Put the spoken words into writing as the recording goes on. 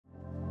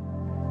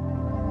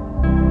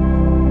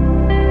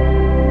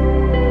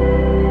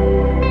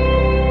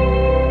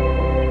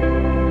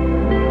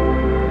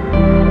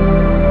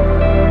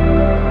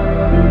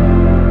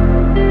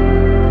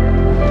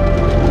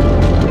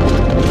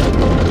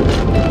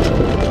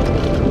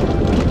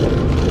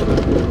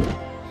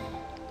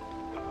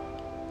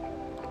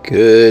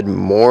Good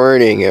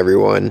morning,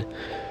 everyone.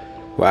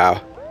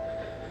 Wow.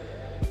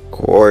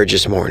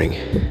 Gorgeous morning.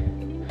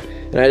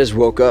 And I just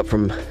woke up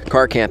from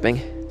car camping,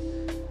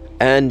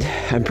 and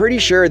I'm pretty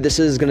sure this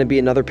is going to be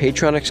another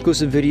Patreon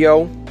exclusive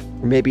video,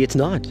 or maybe it's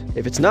not.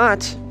 If it's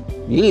not,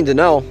 you need to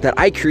know that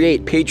I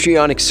create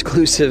Patreon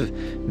exclusive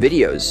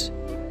videos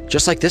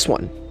just like this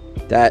one,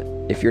 that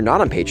if you're not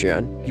on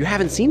Patreon, you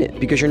haven't seen it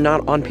because you're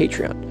not on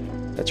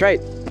Patreon. That's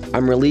right,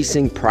 I'm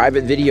releasing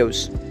private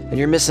videos and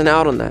you're missing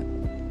out on that.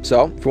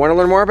 So if you want to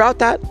learn more about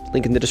that,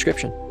 link in the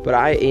description. But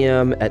I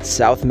am at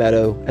South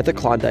Meadow at the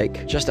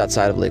Klondike, just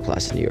outside of Lake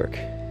Placid, New York,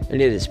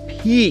 and it is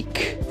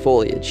peak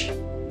foliage.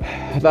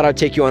 I thought I'd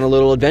take you on a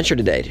little adventure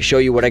today to show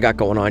you what I got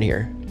going on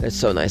here. It's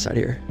so nice out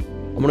here.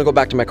 I'm gonna go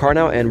back to my car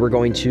now, and I'm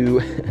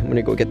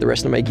gonna go get the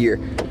rest of my gear.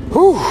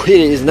 Whew,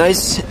 it is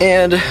nice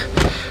and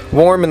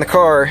warm in the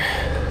car.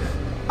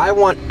 I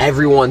want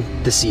everyone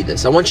to see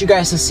this. I want you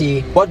guys to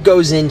see what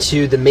goes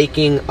into the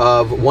making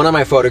of one of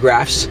my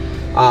photographs.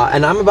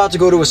 And I'm about to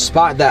go to a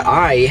spot that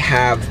I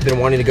have been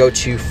wanting to go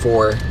to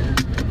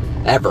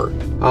forever.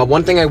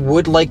 One thing I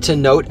would like to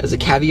note as a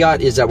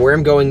caveat is that where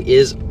I'm going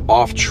is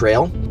off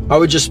trail. I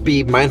would just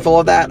be mindful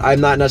of that.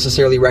 I'm not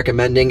necessarily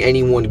recommending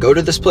anyone go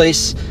to this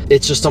place.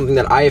 It's just something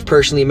that I have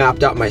personally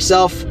mapped out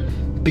myself.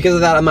 Because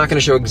of that, I'm not going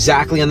to show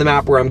exactly on the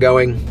map where I'm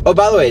going. Oh,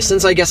 by the way,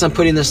 since I guess I'm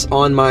putting this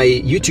on my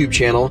YouTube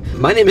channel,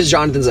 my name is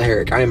Jonathan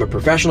Zaharek. I am a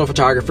professional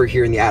photographer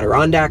here in the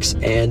Adirondacks,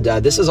 and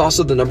this is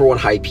also the #1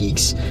 High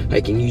Peaks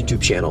hiking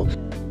YouTube channel.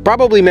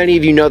 Probably many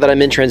of you know that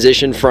I'm in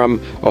transition from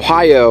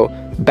Ohio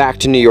back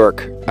to New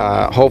York,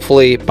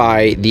 hopefully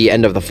by the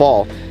end of the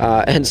fall.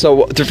 And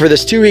so for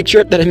this 2-week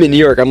trip that I'm in New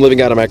York, I'm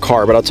living out of my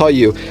car, but I'll tell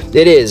you,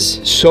 it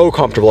is so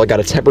comfortable. I got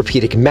a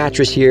Tempur-Pedic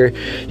mattress here.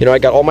 You know, I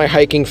got all my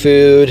hiking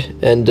food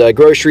and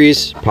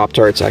groceries,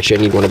 Pop-Tarts, actually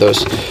I need one of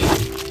those.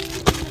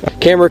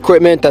 Camera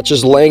equipment that's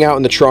just laying out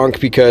in the trunk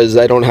because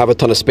I don't have a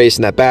ton of space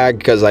in that bag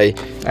because I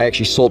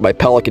actually sold my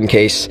Pelican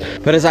case.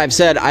 But as I've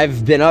said,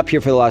 I've been up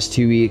here for the last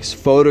 2 weeks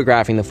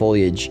photographing the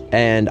foliage,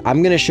 and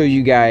I'm gonna show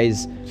you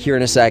guys here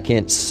in a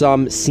second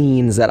some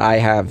scenes that I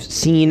have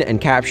seen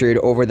and captured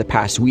over the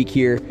past week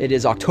here. It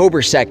is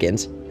October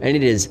 2nd, and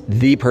it is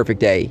the perfect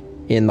day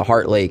in the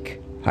Heart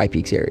Lake High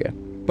Peaks area.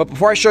 But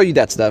before I show you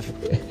that stuff,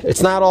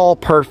 it's not all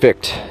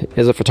perfect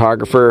as a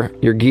photographer.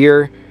 Your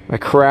gear, I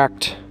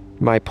cracked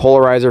my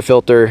polarizer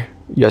filter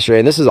yesterday,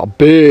 and this is a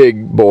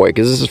big boy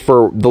because this is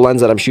for the lens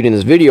that I'm shooting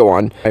this video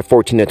on, my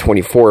 14 to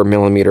 24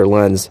 millimeter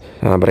lens,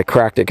 but I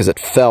cracked it because it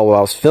fell while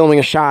I was filming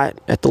a shot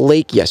at the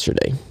lake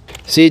yesterday.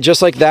 See,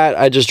 just like that,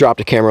 I just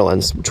dropped a camera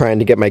lens trying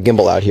to get my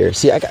gimbal out here.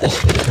 See,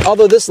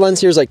 although this lens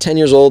here is like 10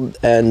 years old,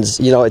 and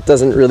you know, it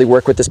doesn't really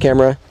work with this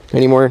camera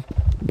anymore,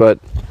 but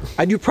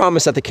I do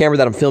promise that the camera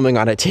that I'm filming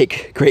on, I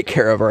take great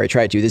care of, or I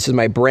try to. This is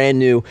my brand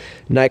new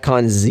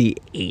Nikon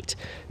Z8.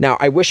 Now,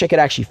 I wish I could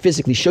actually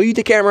physically show you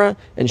the camera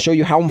and show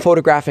you how I'm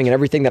photographing and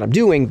everything that I'm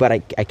doing, but I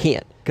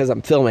can't because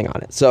I'm filming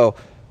on it. So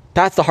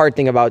that's the hard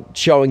thing about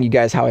showing you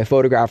guys how I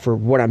photograph or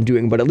what I'm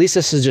doing, but at least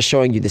this is just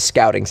showing you the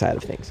scouting side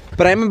of things.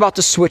 But I'm about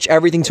to switch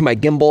everything to my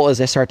gimbal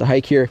as I start to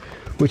hike here,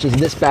 which is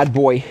this bad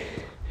boy.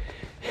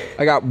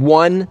 I got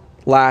one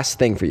last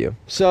thing for you.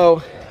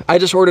 So I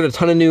just ordered a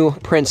ton of new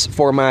prints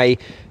for my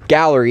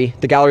gallery,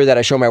 the gallery that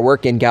I show my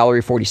work in,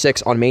 Gallery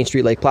 46 on Main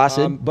Street, Lake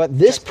Placid. But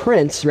this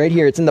print right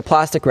here, it's in the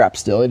plastic wrap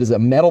still. It is a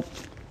metal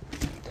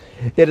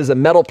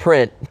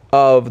print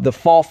of the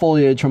fall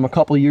foliage from a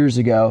couple years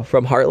ago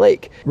from Heart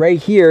Lake. Right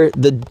here,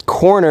 the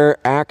corner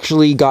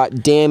actually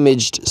got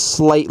damaged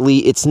slightly.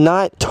 It's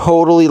not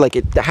totally, like,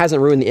 it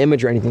hasn't ruined the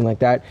image or anything like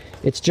that.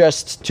 It's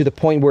just to the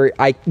point where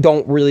I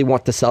don't really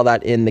want to sell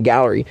that in the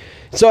gallery.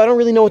 So I don't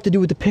really know what to do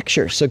with the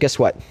picture. So guess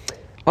what?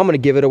 I'm gonna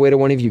give it away to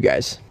one of you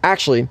guys.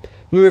 Actually,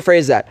 let me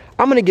rephrase that.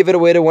 I'm going to give it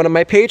away to one of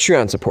my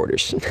Patreon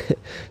supporters.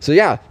 So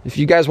yeah, if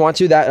you guys want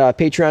to, that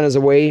Patreon is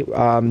a way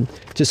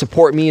to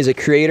support me as a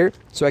creator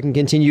so I can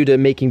continue to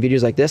making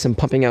videos like this and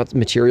pumping out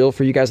material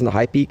for you guys in the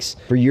High Peaks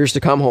for years to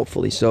come,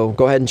 hopefully. So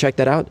go ahead and check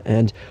that out.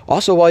 And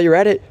also, while you're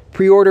at it,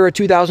 pre-order a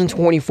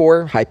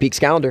 2024 High Peaks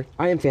calendar.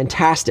 I am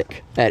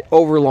fantastic at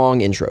overlong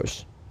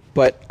intros,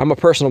 but I'm a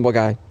personable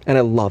guy and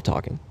I love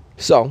talking.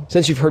 So,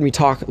 since you've heard me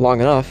talk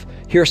long enough,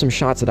 here are some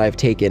shots that I've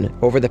taken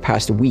over the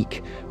past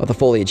week of the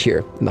foliage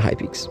here in the High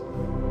Peaks.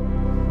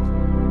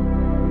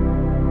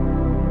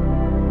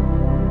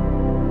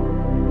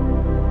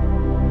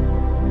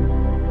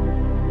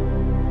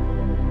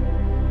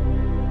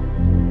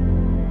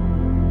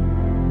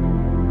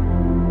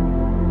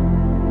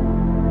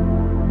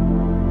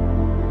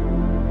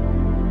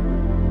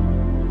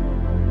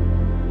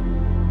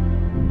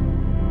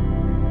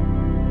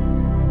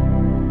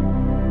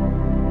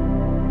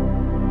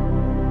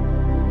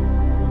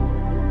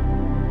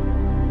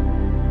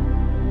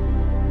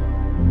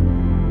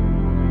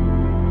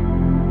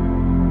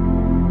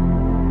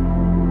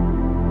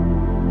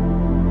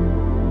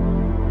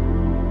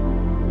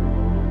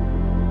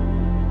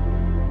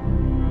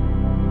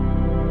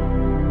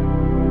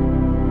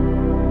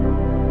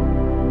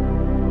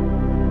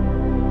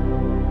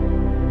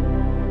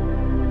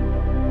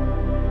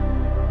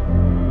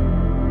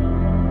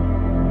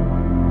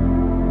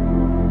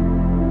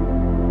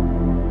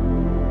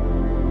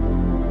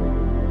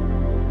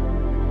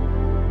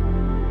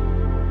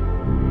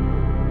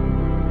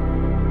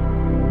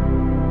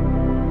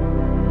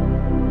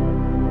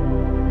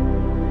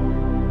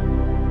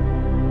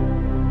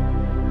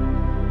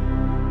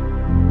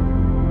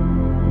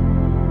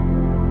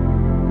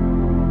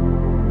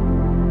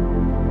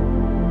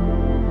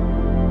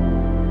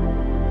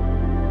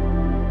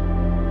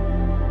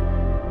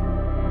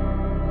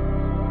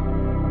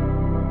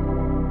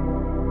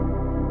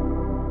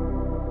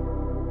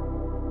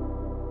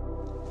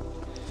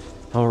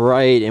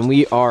 right, and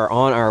we are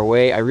on our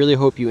way. I really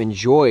hope you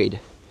enjoyed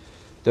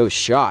those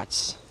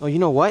shots. Oh, you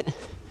know what?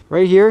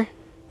 Right here,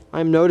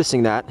 I'm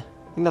noticing that.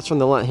 I think that's from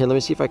the line. Here, let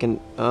me see if I can.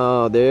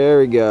 Oh, there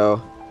we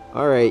go.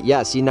 All right,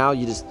 yeah, see, now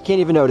you just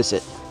can't even notice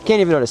it. Can't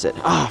even notice it.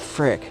 Ah,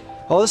 frick.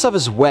 All this stuff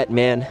is wet,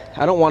 man.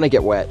 I don't want to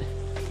get wet.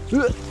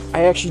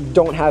 I actually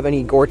don't have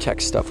any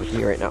Gore-Tex stuff with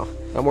me right now.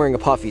 I'm wearing a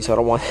puffy, so I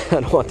don't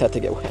want that to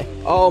get wet.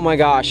 Oh my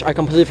gosh, I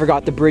completely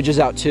forgot the bridge is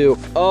out too.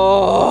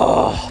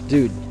 Oh,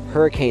 dude,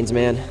 hurricanes,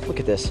 man.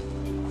 Look at this.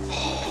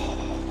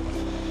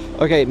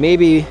 Okay,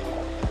 maybe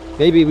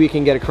we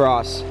can get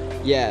across.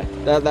 Yeah,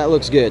 that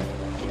looks good.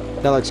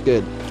 That looks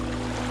good.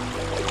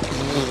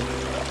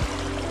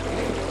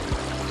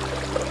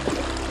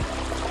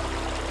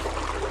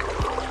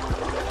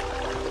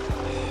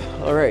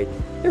 All right,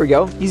 there we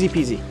go, easy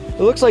peasy.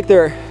 It looks like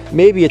they're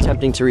maybe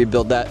attempting to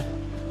rebuild that.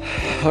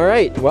 All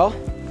right, well,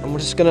 I'm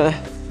just gonna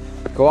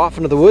go off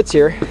into the woods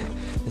here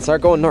and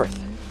start going north.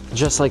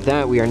 Just like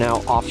that, we are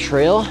now off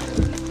trail.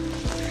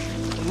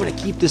 I'm gonna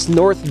keep this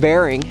north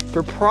bearing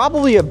for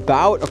probably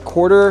about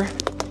 1/4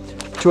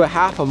 to a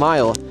half a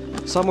mile,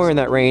 somewhere in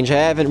that range. I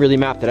haven't really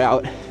mapped it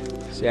out.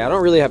 So yeah, I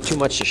don't really have too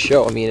much to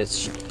show. I mean,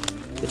 it's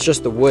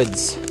just the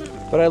woods.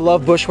 But I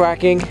love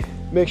bushwhacking.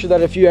 Make sure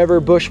that if you ever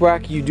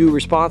bushwhack, you do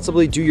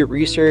responsibly, do your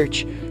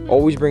research,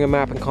 always bring a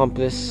map and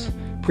compass,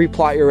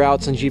 pre-plot your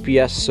routes on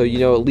GPS so you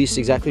know at least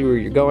exactly where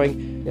you're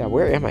going. Yeah,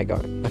 where am I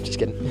going? I'm just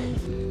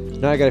kidding.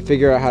 Now I gotta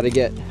figure out how to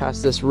get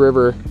past this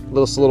river,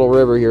 this little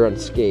river here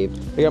unscathed.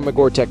 I got my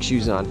Gore-Tex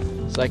shoes on,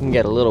 so I can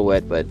get a little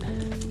wet, but...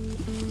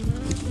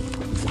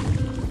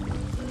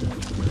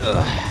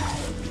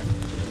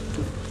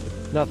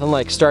 Nothing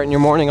like starting your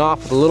morning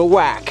off with a little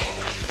whack.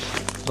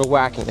 A little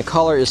whacking. The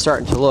color is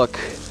starting to look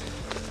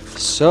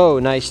so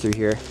nice through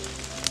here.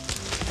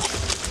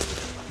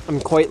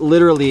 I'm quite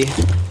literally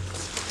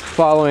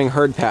following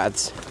herd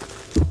paths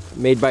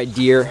made by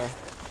deer.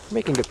 We're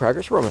making good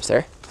progress, we're almost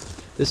there.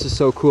 This is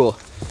so cool.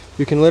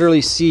 You can literally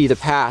see the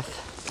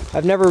path.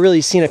 I've never really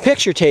seen a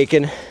picture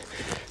taken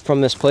from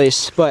this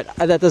place, but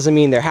that doesn't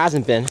mean there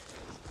hasn't been.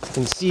 You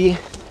can see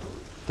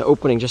the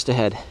opening just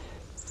ahead.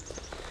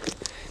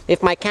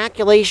 If my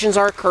calculations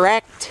are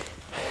correct,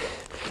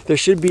 there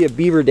should be a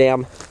beaver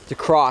dam to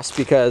cross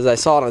because I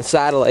saw it on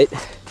satellite,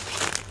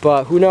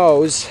 but who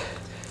knows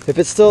if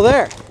it's still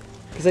there,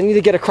 because I need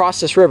to get across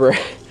this river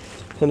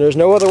and there's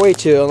no other way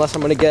to unless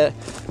I'm gonna get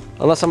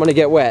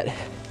wet.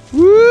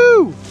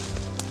 Woo!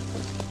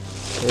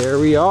 There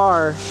we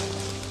are.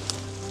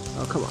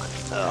 Oh, come on.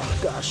 Oh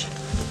gosh.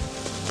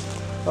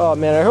 Oh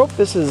man, I hope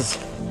this is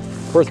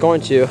worth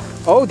going to.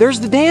 Oh, there's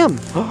the dam.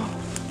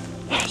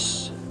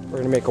 Yes. We're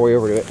gonna make our way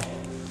over to it.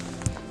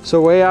 So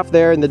way off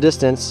there in the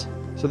distance,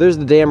 so there's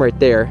the dam right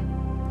there.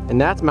 And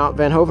that's Mount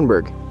Van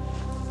Hoevenberg.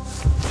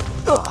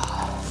 Ugh.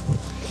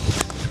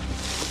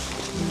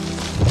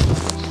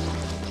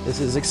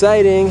 This is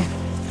exciting.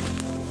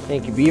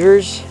 Thank you,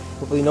 beavers.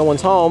 Hopefully no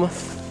one's home.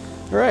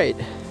 All right.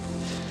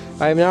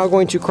 I am now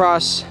going to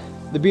cross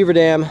the beaver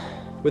dam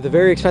with a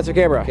very expensive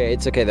camera. Okay,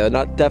 it's okay though.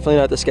 Definitely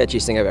not the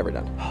sketchiest thing I've ever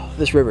done. Oh,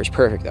 this river is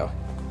perfect though.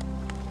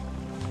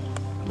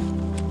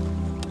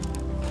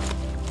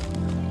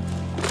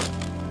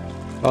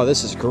 Oh,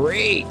 this is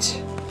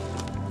great.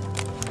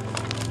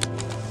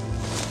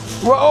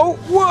 Whoa,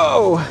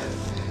 whoa!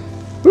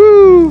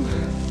 Woo!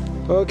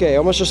 Okay,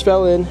 almost just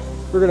fell in.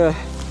 We're gonna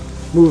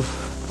move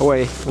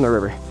away from the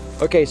river.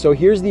 Okay, so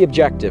here's the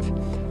objective.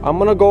 I'm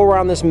gonna go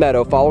around this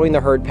meadow following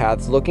the herd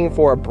paths looking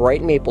for a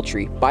bright maple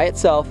tree by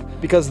itself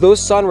because those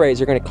sun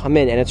rays are gonna come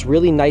in and it's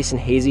really nice and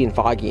hazy and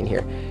foggy in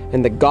here.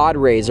 And the God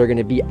rays are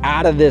gonna be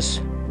out of this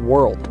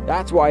world.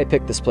 That's why I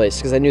picked this place,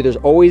 because I knew there's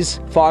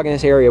always fog in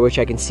this area, which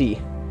I can see,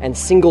 and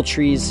single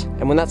trees.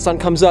 And when that sun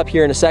comes up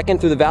here in a second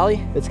through the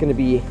valley, it's gonna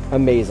be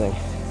amazing.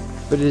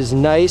 But it is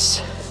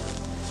nice,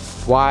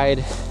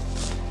 wide,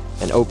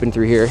 and open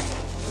through here.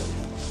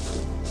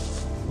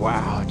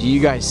 Wow, do you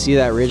guys see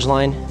that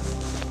ridgeline?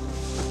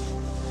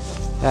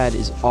 That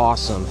is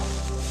awesome.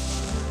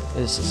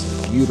 This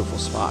is a beautiful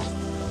spot.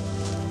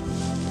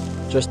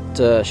 Just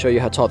to show you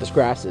how tall this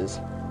grass is.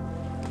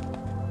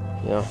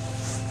 You know.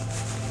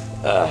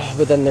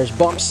 But then there's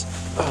bumps.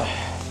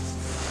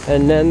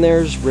 And then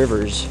there's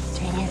rivers.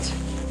 Dang it.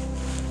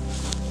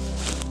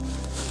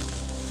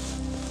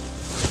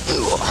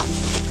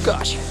 Ugh,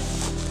 gosh.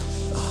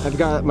 I've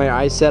got my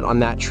eyes set on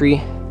that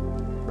tree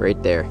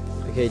right there.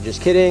 Okay,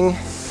 just kidding.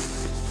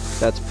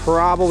 That's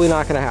probably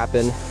not gonna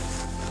happen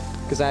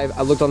because I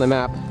looked on the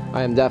map.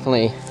 I am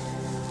definitely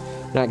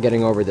not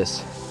getting over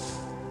this.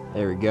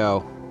 There we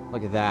go.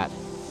 Look at that.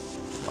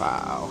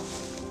 Wow.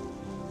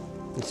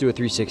 Let's do a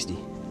 360.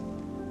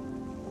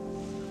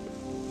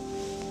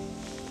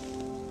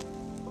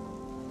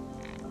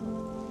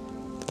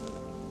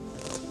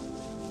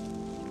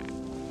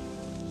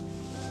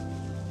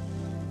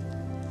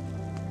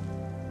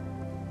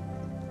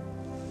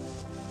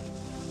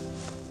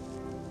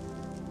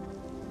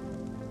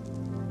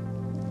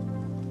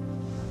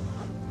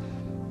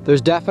 There's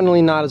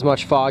definitely not as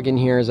much fog in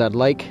here as I'd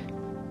like.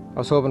 I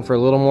was hoping for a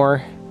little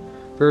more.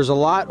 There's a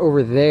lot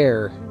over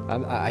there.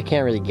 I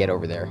can't really get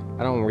over there.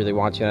 I don't really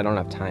want to, and I don't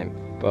have time.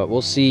 But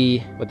we'll see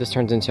what this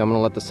turns into. I'm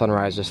gonna let the sun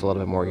rise just a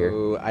little bit more here.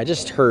 Ooh, I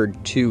just heard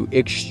 2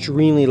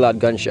 extremely loud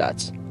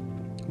gunshots.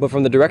 But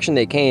from the direction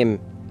they came,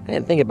 I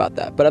didn't think about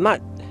that. But I'm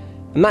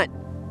not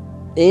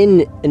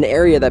in an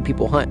area that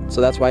people hunt,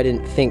 so that's why I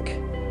didn't think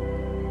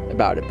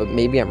about it, but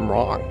maybe I'm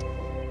wrong.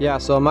 Yeah,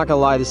 so I'm not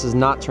gonna lie, this is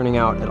not turning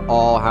out at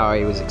all how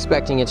I was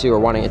expecting it to or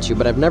wanting it to,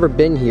 but I've never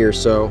been here,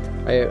 so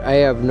I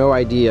have no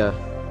idea,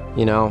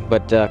 you know,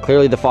 but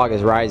clearly the fog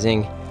is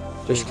rising.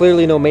 There's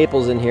clearly no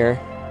maples in here.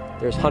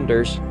 There's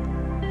hunters.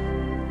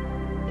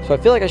 So I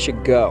feel like I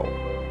should go.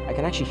 I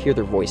can actually hear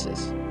their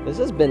voices. This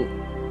has been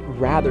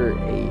rather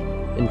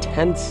a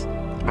intense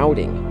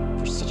outing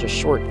for such a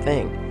short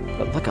thing,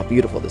 but look how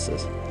beautiful this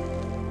is.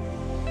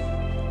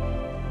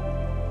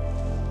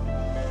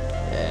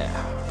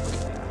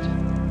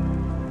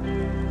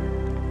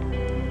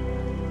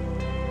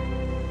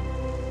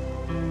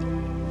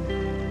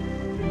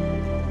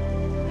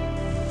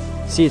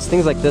 See, it's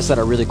things like this that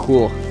are really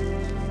cool.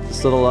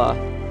 This little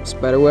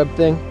spider web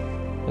thing.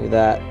 Look at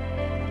that.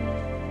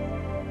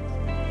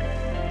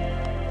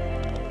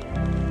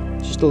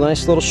 Just a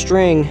nice little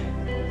string.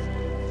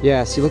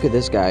 Yeah, see, look at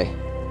this guy.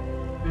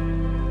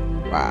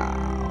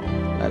 Wow,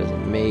 that is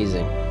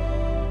amazing.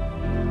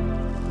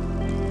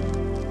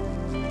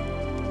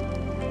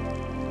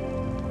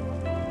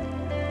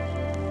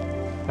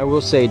 I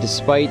will say,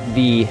 despite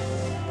the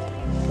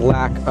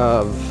lack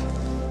of,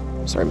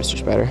 sorry, Mr.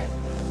 Spider,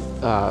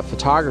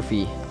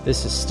 photography,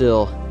 this is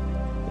still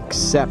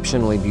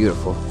exceptionally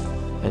beautiful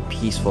and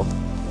peaceful,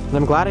 and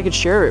I'm glad I could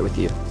share it with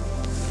you.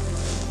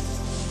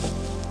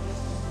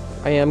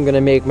 I am gonna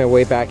make my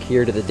way back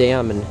here to the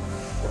dam and,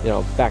 you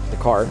know, back to the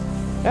car.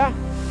 Yeah,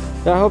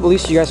 I hope at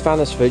least you guys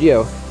found this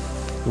video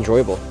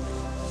enjoyable.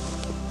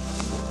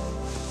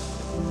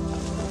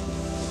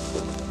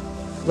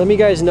 Let me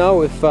guys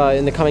know if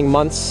in the coming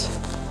months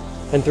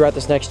and throughout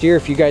this next year,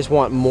 if you guys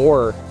want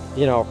more,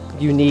 you know,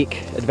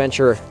 unique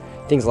adventure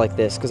things like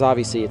this, because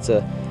obviously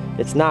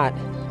it's not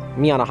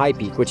me on a high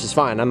peak, which is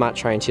fine. I'm not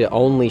trying to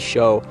only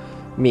show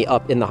me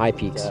up in the high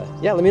peaks.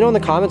 Yeah, let me know in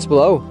the comments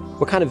below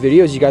what kind of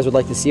videos you guys would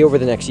like to see over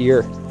the next year.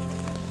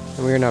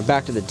 And we are now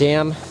back to the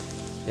dam.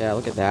 Yeah,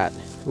 look at that.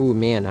 Ooh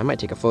man, I might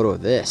take a photo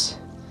of this.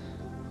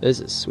 This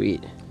is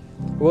sweet.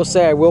 I will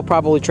say I will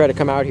probably try to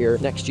come out here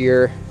next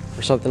year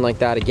or something like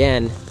that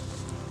again,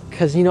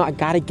 because, you know, I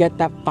gotta get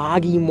that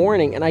foggy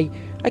morning, and I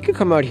could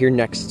come out here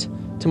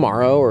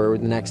tomorrow or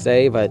the next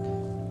day, but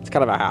it's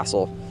kind of a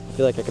hassle. I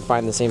feel like I could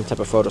find the same type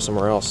of photo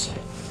somewhere else.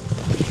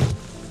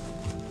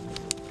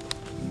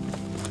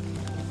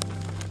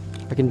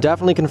 I can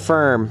definitely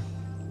confirm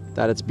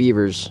that it's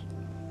beavers.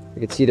 I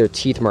can see their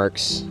teeth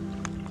marks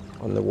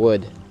on the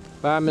wood.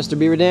 Bye, Mr.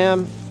 Beaver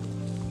Dam.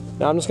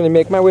 Now I'm just gonna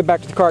make my way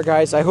back to the car,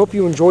 guys. I hope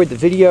you enjoyed the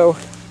video.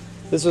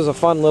 This was a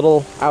fun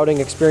little outing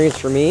experience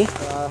for me.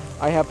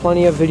 I have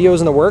plenty of videos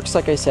in the works,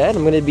 like I said.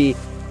 I'm gonna be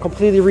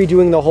completely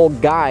redoing the whole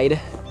guide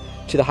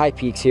to the high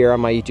peaks here on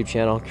my YouTube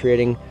channel,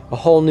 creating a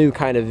whole new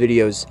kind of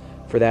videos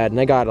for that. And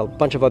I got a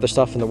bunch of other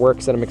stuff in the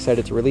works that I'm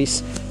excited to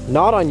release,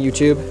 not on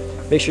YouTube.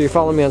 Make sure you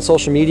follow me on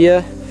social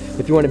media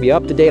if you want to be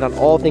up to date on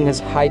all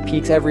things high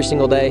peaks every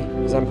single day,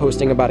 because I'm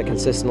posting about it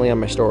consistently on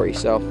my story.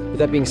 So with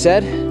that being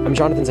said, I'm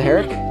Jonathan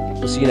Zaharek.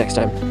 We'll see you next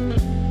time.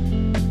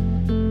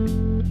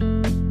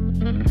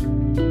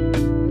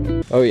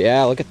 Oh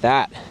yeah, look at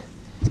that.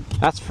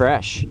 That's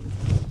fresh.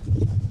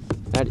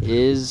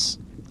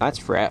 That's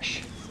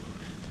fresh.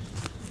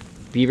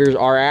 Beavers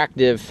are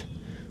active.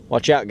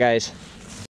 Watch out, guys.